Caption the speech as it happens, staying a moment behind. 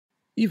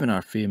Even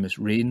our famous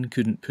rain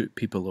couldn't put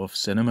people off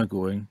cinema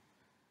going.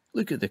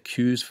 Look at the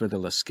queues for the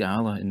La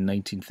Scala in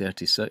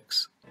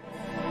 1936.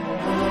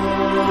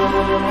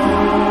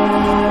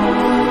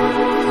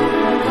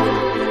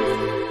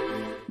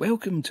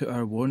 Welcome to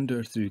our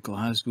wander through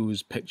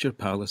Glasgow's picture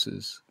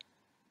palaces,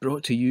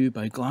 brought to you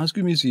by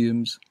Glasgow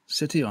Museums,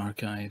 City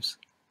Archives,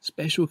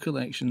 Special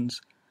Collections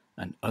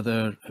and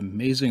other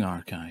amazing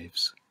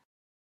archives.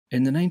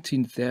 In the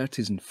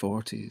 1930s and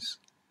 40s,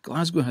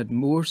 Glasgow had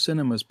more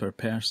cinemas per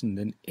person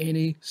than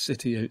any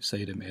city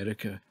outside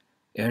America,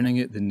 earning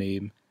it the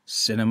name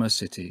Cinema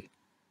City.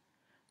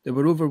 There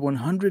were over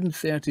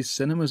 130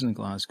 cinemas in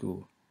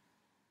Glasgow.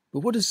 But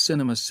what does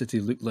Cinema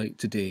City look like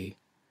today?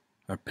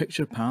 Are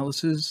picture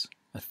palaces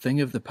a thing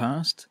of the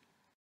past?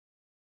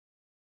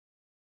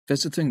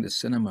 Visiting the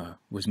cinema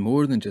was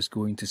more than just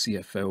going to see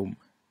a film.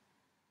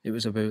 It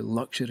was about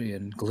luxury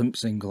and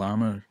glimpsing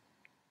glamour.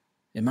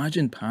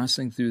 Imagine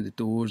passing through the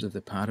doors of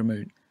the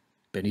Paramount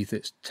beneath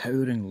its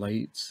towering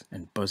lights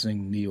and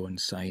buzzing neon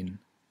sign.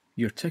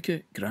 Your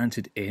ticket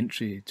granted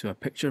entry to a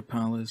picture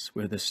palace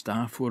where the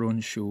staff were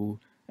on show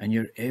and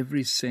your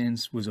every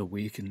sense was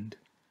awakened.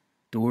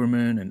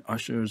 Doormen and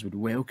ushers would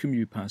welcome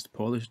you past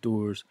polished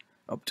doors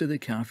up to the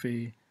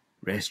cafe,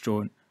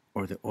 restaurant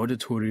or the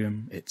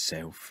auditorium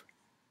itself.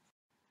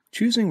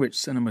 Choosing which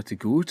cinema to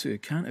go to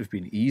can't have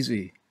been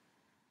easy,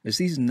 as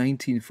these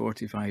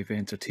 1945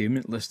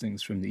 entertainment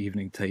listings from the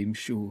Evening Times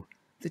show,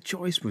 the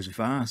choice was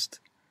vast.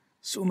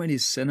 So many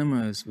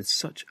cinemas with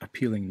such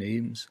appealing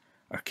names: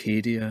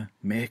 Arcadia,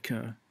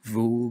 Mecca,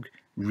 Vogue,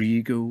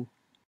 Regal.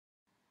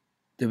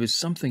 There was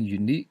something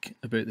unique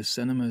about the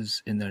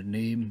cinemas in their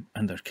name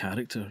and their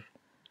character.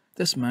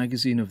 This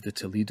magazine of the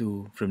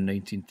Toledo from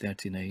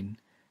 1939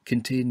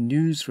 contained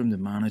news from the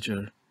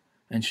manager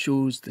and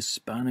shows the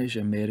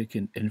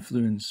Spanish-American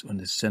influence on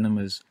the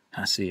cinema's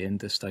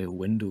hacienda-style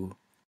window.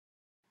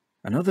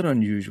 Another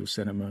unusual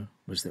cinema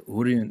was the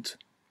Orient,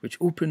 which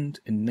opened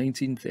in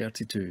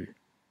 1932.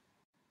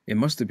 It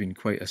must have been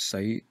quite a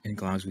sight in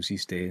Glasgow's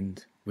East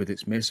End, with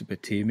its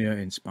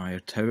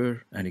Mesopotamia-inspired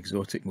tower and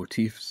exotic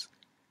motifs.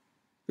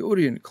 The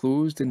Orient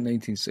closed in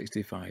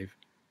 1965,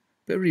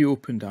 but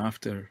reopened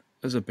after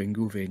as a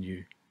bingo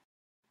venue.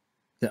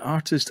 The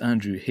artist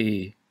Andrew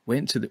Hay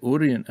went to the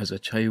Orient as a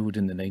child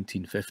in the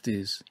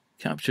 1950s,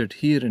 captured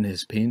here in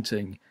his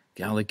painting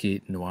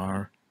Gallagate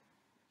Noir.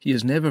 He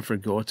has never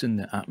forgotten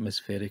the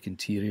atmospheric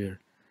interior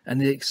and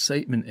the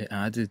excitement it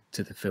added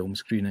to the film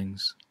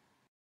screenings.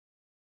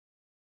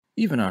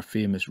 Even our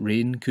famous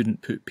rain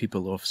couldn't put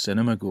people off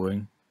cinema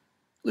going.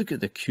 Look at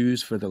the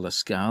queues for the La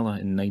Scala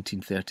in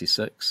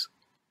 1936.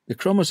 The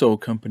Cromosol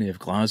Company of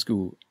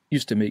Glasgow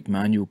used to make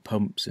manual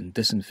pumps and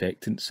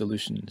disinfectant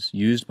solutions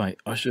used by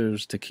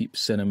ushers to keep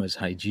cinemas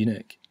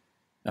hygienic.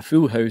 A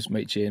full house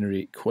might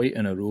generate quite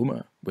an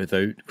aroma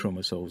without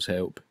Chromosol's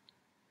help.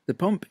 The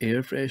pump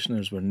air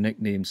fresheners were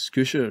nicknamed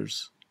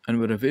Scooshers and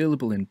were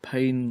available in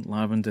pine,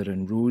 lavender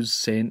and rose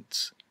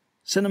scents.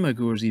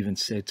 Cinemagoers even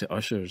said to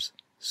ushers,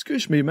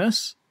 "Scoosh me,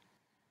 miss."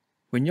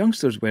 When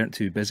youngsters weren't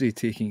too busy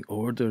taking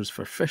orders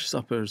for fish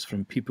suppers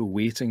from people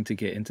waiting to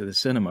get into the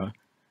cinema,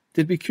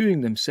 they'd be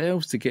queuing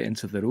themselves to get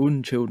into their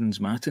own children's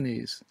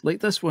matinees, like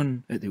this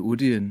one at the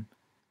Odeon.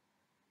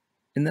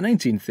 In the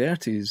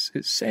 1930s,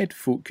 it's said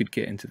folk could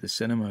get into the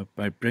cinema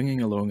by bringing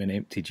along an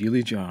empty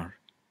geely jar.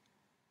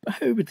 But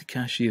how would the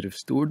cashier have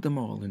stored them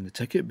all in the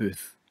ticket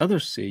booth?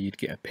 Others say you'd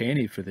get a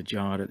penny for the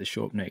jar at the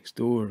shop next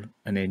door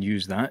and then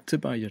use that to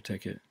buy your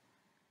ticket.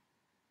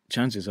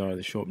 Chances are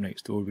the shop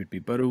next door would be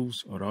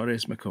Burrell's or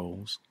R.S.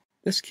 McCall's.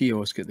 This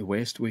kiosk at the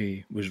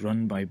Westway was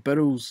run by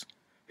Burrell's,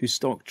 who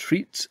stocked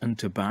treats and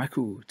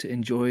tobacco to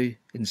enjoy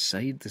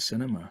inside the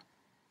cinema.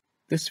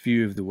 This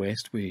view of the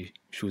Westway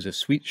shows a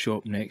sweet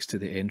shop next to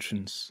the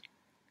entrance.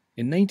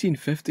 In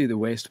 1950 the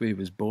Westway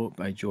was bought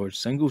by George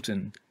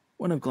Singleton,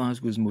 one of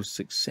Glasgow's most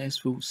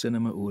successful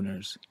cinema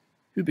owners,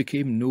 who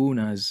became known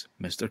as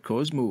Mr.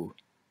 Cosmo.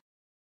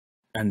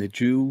 And the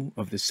jewel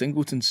of the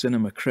Singleton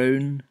cinema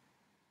crown,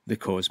 the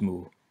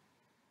Cosmo.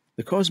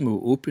 The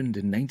Cosmo opened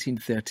in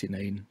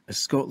 1939 as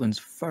Scotland's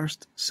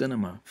first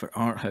cinema for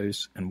art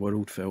house and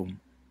world film.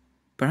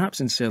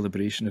 Perhaps in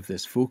celebration of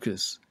this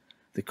focus,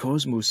 the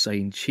Cosmo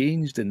sign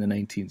changed in the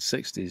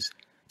 1960s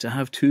to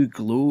have two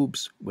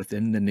globes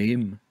within the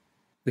name.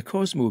 The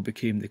Cosmo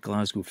became the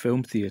Glasgow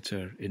Film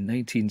Theatre in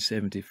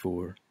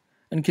 1974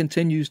 and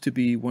continues to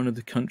be one of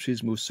the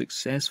country's most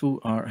successful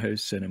art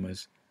house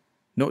cinemas,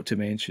 not to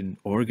mention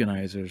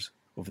organisers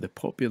of the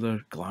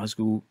popular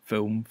Glasgow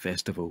Film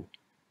Festival.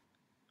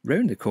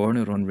 Round the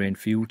corner on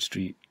Renfield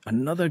Street,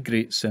 another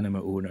great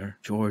cinema owner,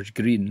 George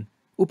Green,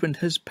 opened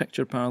his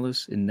picture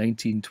palace in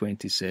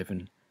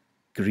 1927,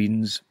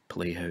 Green's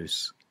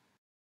Playhouse.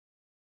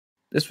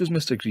 This was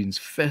Mr. Green's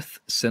fifth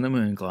cinema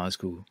in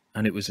Glasgow,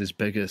 and it was his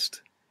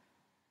biggest.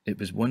 It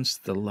was once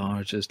the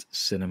largest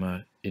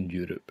cinema in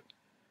Europe.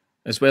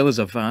 As well as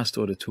a vast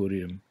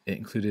auditorium, it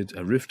included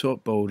a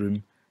rooftop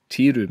ballroom,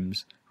 tea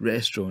rooms,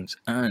 restaurants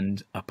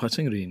and a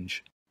putting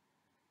range.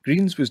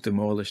 Green's was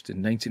demolished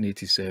in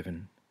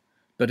 1987,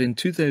 But in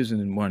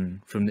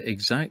 2001, from the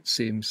exact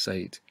same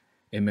site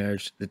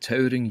emerged the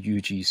towering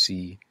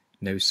UGC,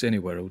 now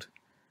Cineworld,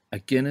 a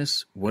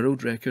Guinness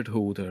World Record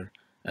holder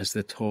as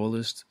the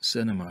tallest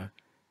cinema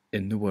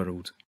in the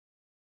world.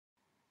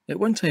 At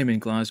one time in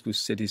Glasgow's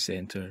city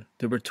centre,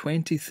 there were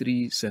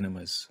 23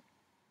 cinemas.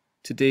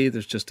 Today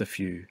there's just a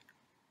few.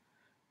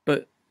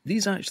 But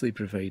these actually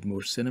provide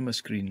more cinema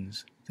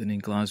screens than in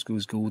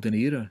Glasgow's golden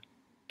era,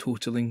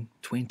 totalling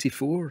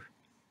 24.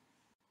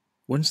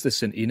 Once the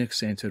St Enoch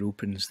Centre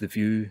opens The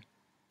View,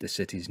 the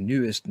city's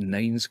newest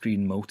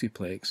 9-screen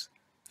multiplex,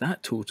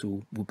 that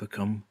total will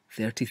become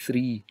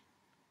 33.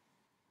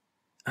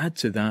 Add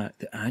to that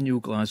the annual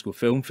Glasgow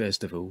Film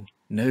Festival,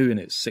 now in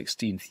its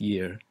 16th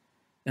year,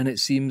 and it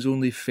seems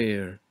only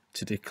fair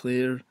to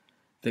declare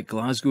that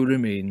Glasgow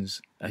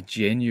remains a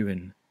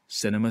genuine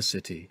cinema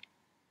city.